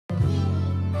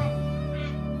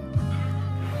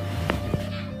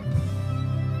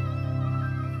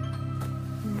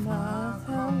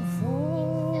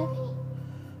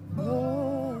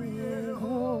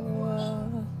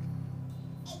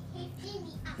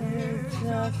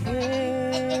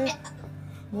Yahweh,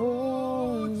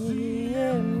 oh,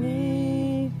 yeah,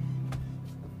 me,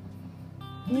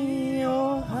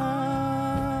 oh,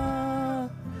 ha,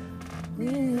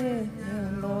 me,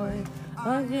 Lord,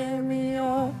 I give me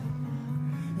your,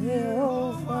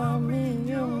 Jehovah, me,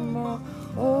 you,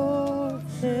 oh,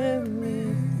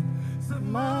 me,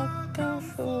 my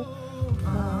comfort,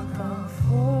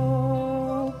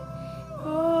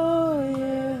 oh,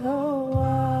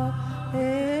 Jehovah,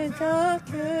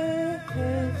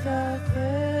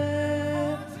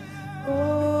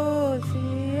 oh,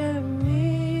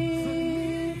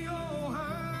 me,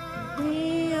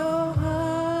 oh,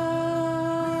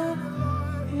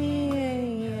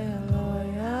 me,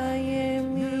 Lord, I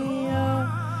am me,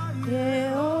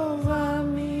 Jehovah,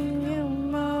 me, you,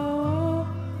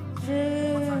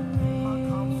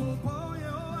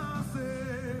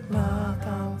 my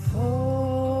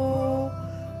comfort,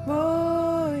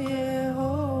 oh,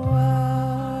 Jehovah.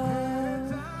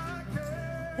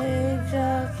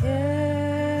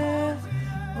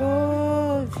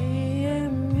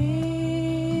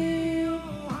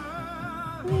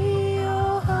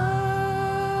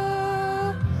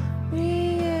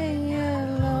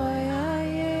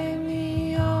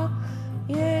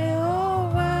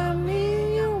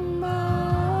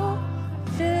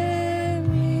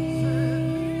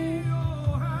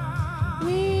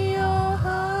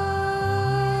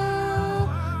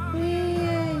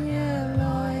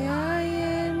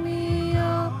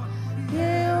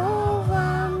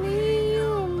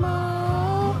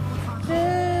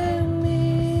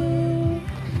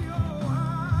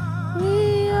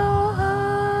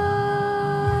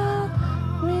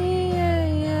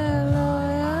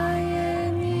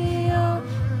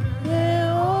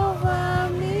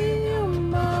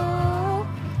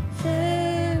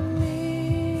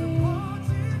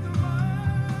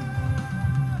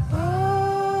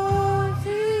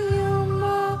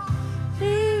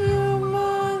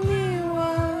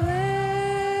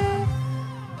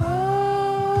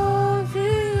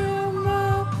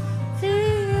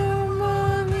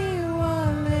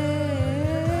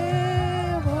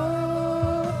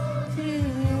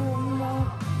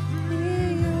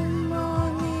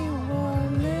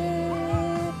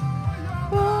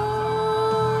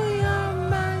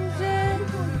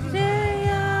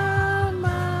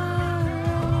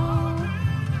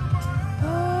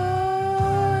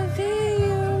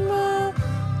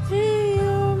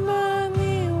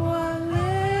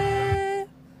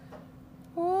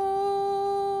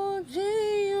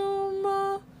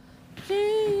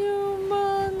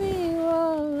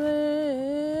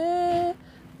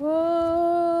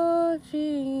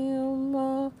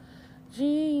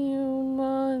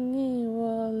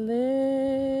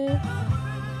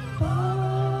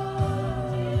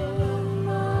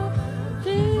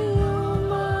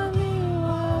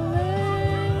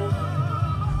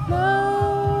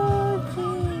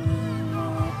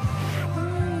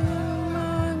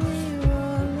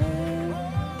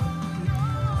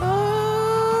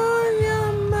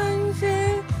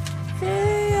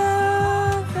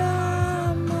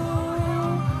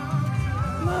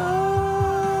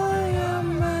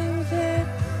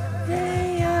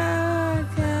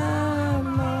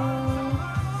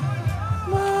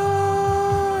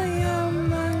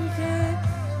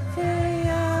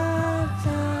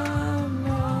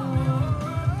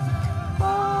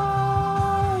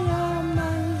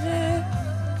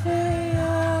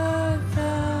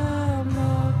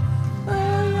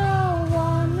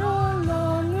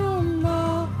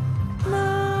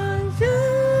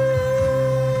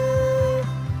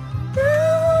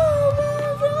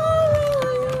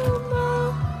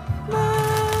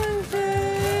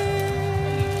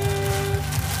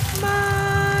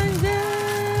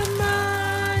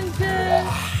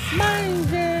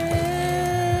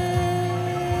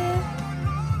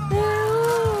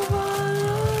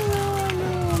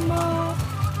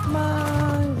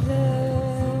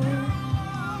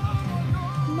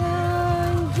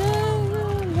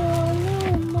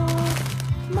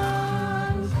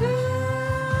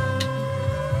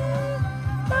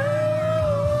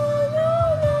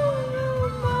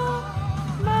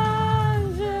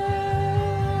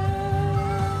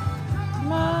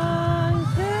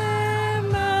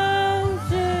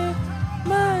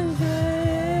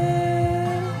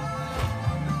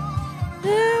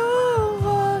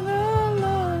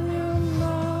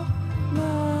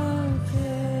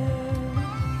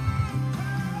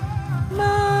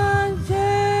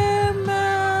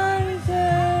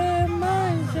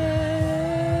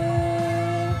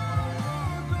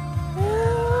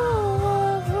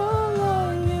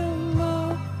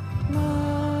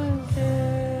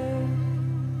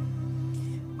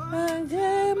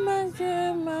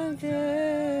 Maje,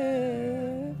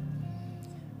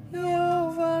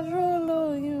 Jehovah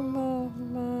Rolo, you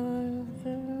mama.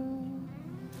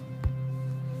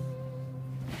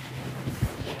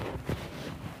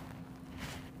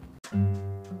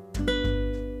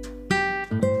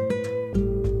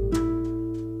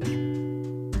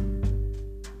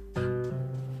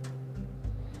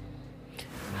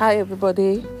 Hi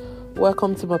everybody,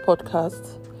 welcome to my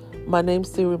podcast. My name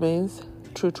still remains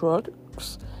Truth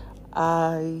Rocks.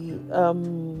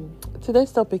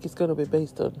 Today's topic is going to be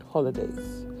based on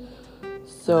holidays.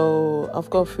 So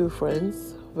I've got a few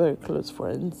friends, very close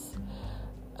friends,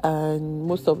 and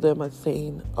most of them are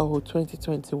saying,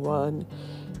 2021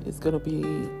 is going to be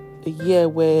a year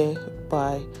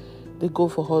whereby they go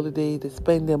for holiday, they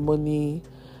spend their money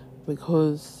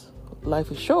because life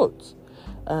is short.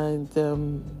 And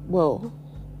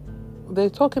they're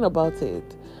talking about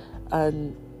it,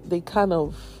 and they kind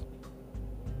of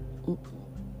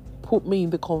put me in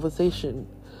the conversation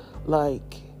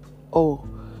like, you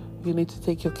need to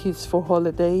take your kids for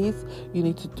holidays, you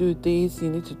need to do this, you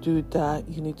need to do that,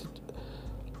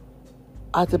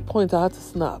 At a point I had to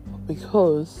snap,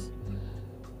 because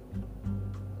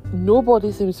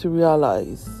nobody seems to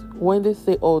realize when they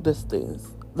say all these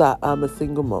things that I'm a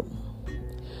single mom.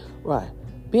 Right.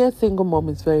 Being a single mom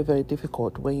is very, very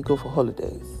difficult when you go for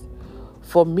holidays.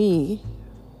 For me,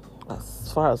 as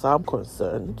far as I'm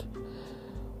concerned,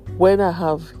 when I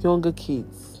have younger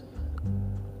kids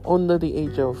under the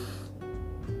age of,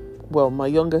 my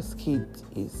youngest kid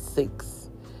is 6.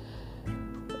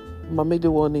 My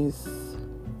middle one is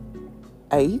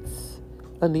 8,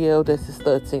 and the eldest is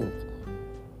 13.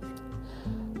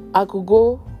 I could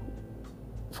go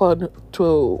for an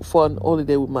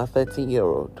holiday with my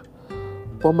 13-year-old.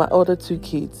 But my other 2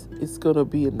 kids, it's going to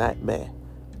be a nightmare.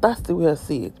 That's the way I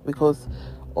see it. Because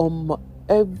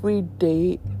every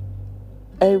day,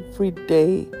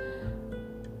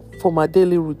 for my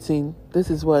daily routine,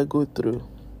 this is what I go through.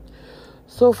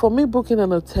 So for me, booking an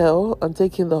hotel and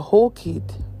taking the whole kid,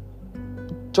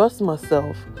 just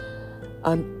myself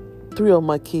and 3 of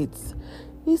my kids,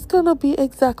 it's going to be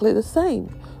exactly the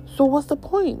same. So what's the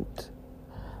point?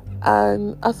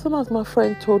 And as soon as my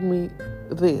friend told me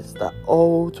this, that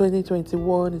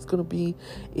 2021 is going to be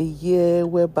a year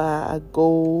whereby I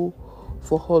go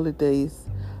for holidays,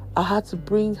 I had to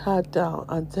bring her down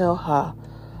and tell her,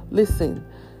 listen,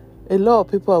 a lot of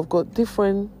people have got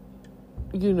different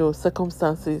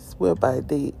circumstances whereby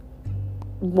they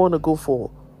want to go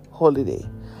for holiday.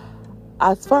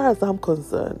 As far as I'm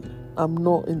concerned, I'm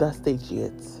not in that stage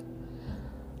yet.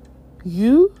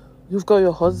 You've got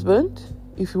your husband.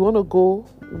 If you want to go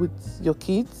with your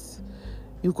kids,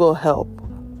 you got help.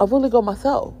 I've only got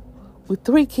myself with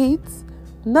 3 kids.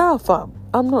 Nah, fam,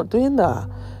 I'm not doing that,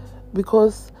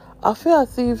 because I feel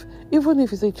as if even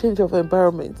if it's a change of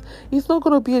environment, it's not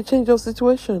going to be a change of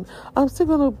situation. I'm still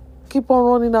going to keep on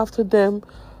running after them,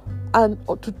 and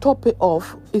to top it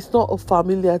off, it's not a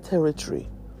familiar territory.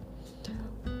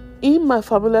 In my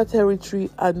familiar territory,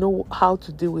 I know how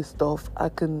to deal with stuff. I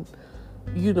can,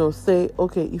 say,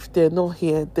 okay, if they're not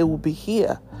here, they will be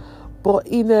here. But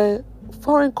in a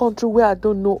foreign country where I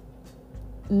don't know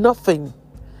nothing,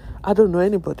 I don't know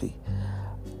anybody,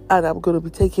 and I'm going to be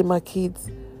taking my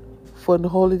kids for a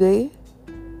holiday,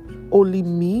 only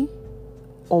me,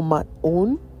 on my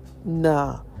own,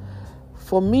 nah.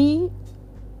 For me,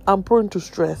 I'm prone to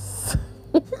stress.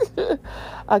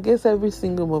 I guess every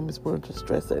single mom is prone to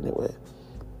stress anyway.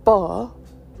 But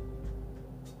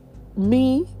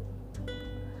me,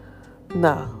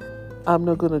 nah, I'm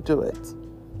not going to do it.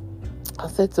 I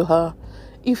said to her,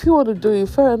 if you want to do it,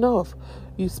 fair enough.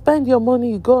 You spend your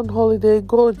money, you go on holiday,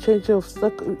 go and change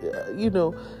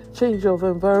of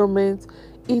environment.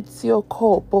 It's your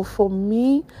call. But for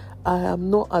me, I am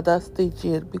not at that stage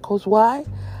yet. Because why?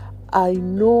 I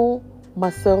know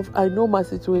myself, I know my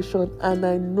situation, and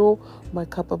I know my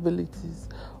capabilities.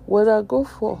 When I go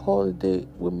for a holiday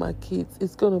with my kids,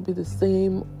 it's going to be the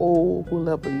same old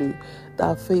hula baloo that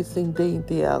I'm facing day in,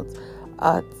 day out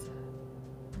at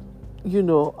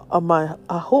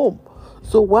home.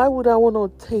 So why would I want to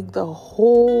take the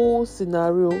whole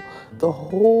scenario, the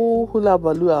whole hula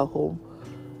baloo at home,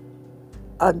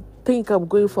 and think I'm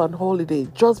going for an holiday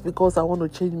just because I want to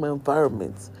change my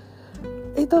environment?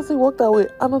 It doesn't work that way.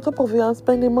 And on top of it, I'm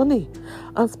spending money.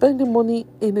 I'm spending money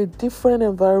in a different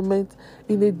environment,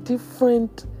 in a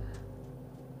different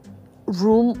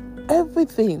room,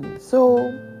 everything. So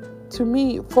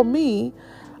for me,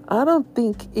 I don't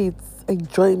think it's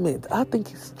enjoyment. I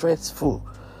think it's stressful.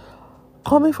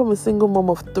 Coming from a single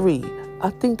mom of 3, I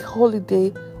think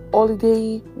holiday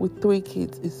with 3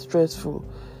 kids is stressful.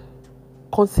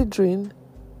 considering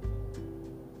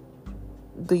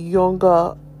the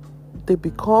younger they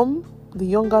become, the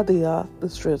younger they are, the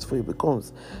stressful it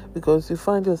becomes, because you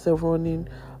find yourself running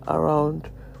around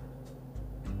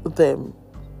them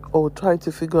or trying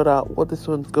to figure out what this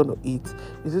one's gonna eat.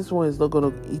 Is this one is not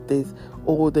gonna eat this?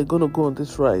 Or they're gonna go on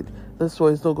this ride. This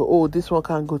one is not going. Oh, this one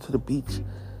can't go to the beach.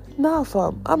 Nah,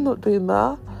 fam, I'm not doing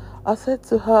that. I said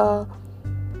to her,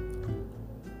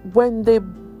 when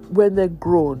they're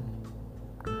grown,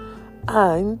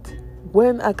 and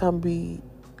when I can be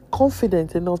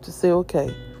confident enough to say,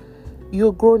 okay,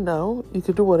 you're grown now, you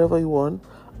can do whatever you want.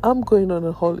 I'm going on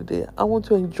a holiday. I want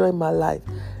to enjoy my life.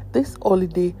 This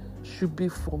holiday should be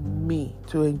for me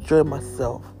to enjoy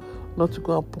myself, not to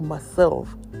go and put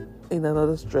myself in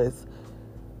another stress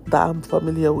that I'm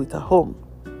familiar with at home.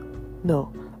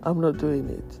 No, I'm not doing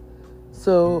it.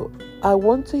 So I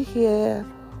want to hear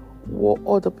what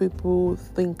other people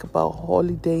think about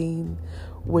holidaying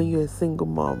when you're a single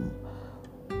mom.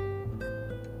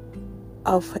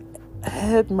 I've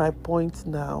heard my point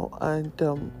now, and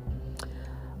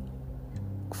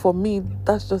for me,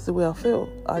 that's just the way I feel.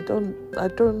 I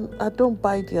don't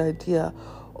buy the idea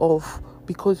of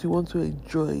because you want to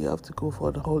enjoy, you have to go for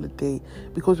a holiday.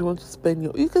 Because you want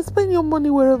to you can spend your money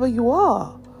wherever you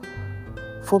are.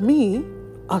 For me,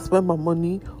 I spend my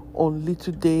money on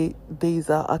little days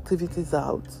out, activities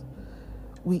out.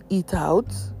 We eat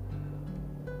out.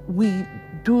 We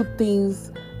do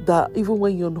things that even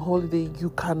when you're on holiday, you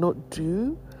cannot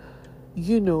do.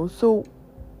 So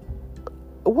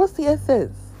what's the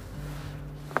essence?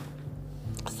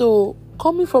 So,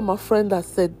 coming from a friend that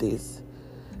said this,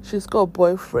 she's got a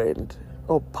boyfriend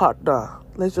or partner,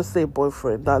 let's just say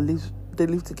boyfriend, they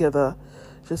live together.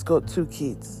 She's got 2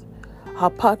 kids. Her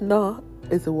partner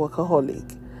is a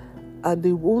workaholic, and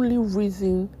the only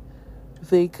reason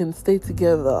they can stay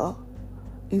together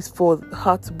is for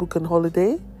her to book a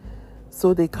holiday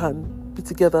so they can be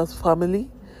together as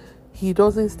family. He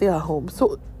doesn't stay at home.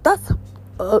 So that's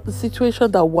a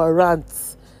situation that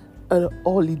warrants a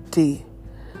holiday.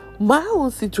 My own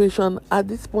situation at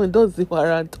this point doesn't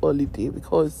warrant holiday,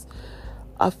 because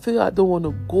I feel I don't want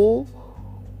to go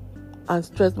and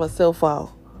stress myself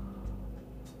out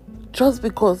just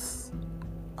because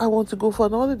I want to go for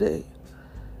an holiday.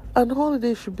 An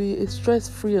holiday should be a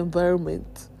stress-free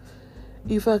environment.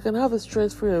 If I can have a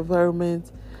stress-free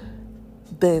environment,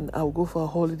 then I'll go for a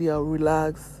holiday, I'll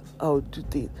relax, I'll do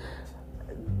things.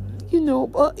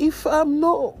 But if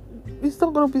it's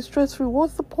not going to be stress-free,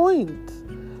 what's the point?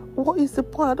 What is the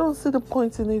point? I don't see the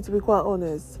point in it, to be quite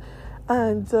honest.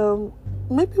 And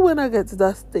maybe when I get to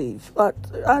that stage, but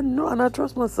I know and I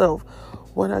trust myself,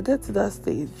 when I get to that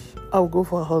stage, I'll go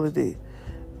for a holiday,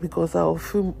 because I'll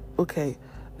feel, okay,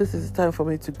 this is the time for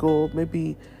me to go.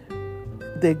 Maybe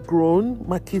they're grown,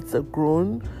 my kids are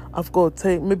grown. I've got to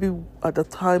take, maybe at the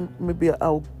time, maybe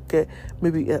I'll get,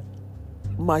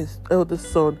 my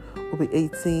eldest son will be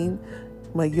 18.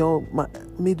 My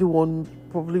middle one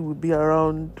probably will be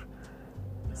around,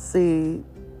 say,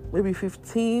 maybe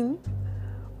 15.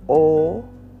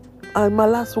 And my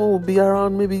last one will be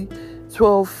around maybe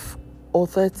 12 or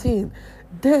 13.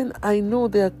 Then I know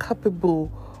they are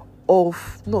capable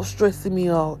of not stressing me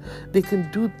out. They can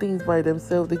do things by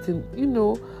themselves. They can,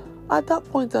 at that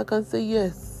point I can say,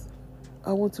 yes,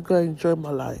 I want to go and enjoy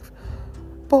my life.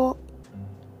 But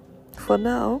for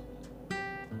now,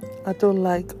 I don't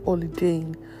like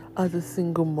holidaying as a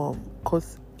single mom,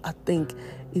 because I think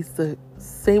it's the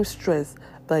same stress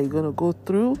that you're going to go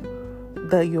through,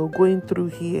 that you're going through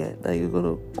here, that you're going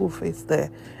to go face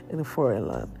there in a foreign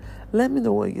land. Let me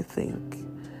know what you think.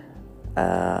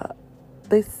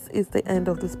 This is the end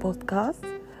of this podcast.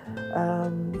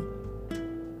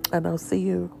 And I'll see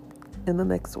you in the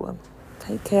next one.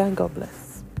 Take care and God bless.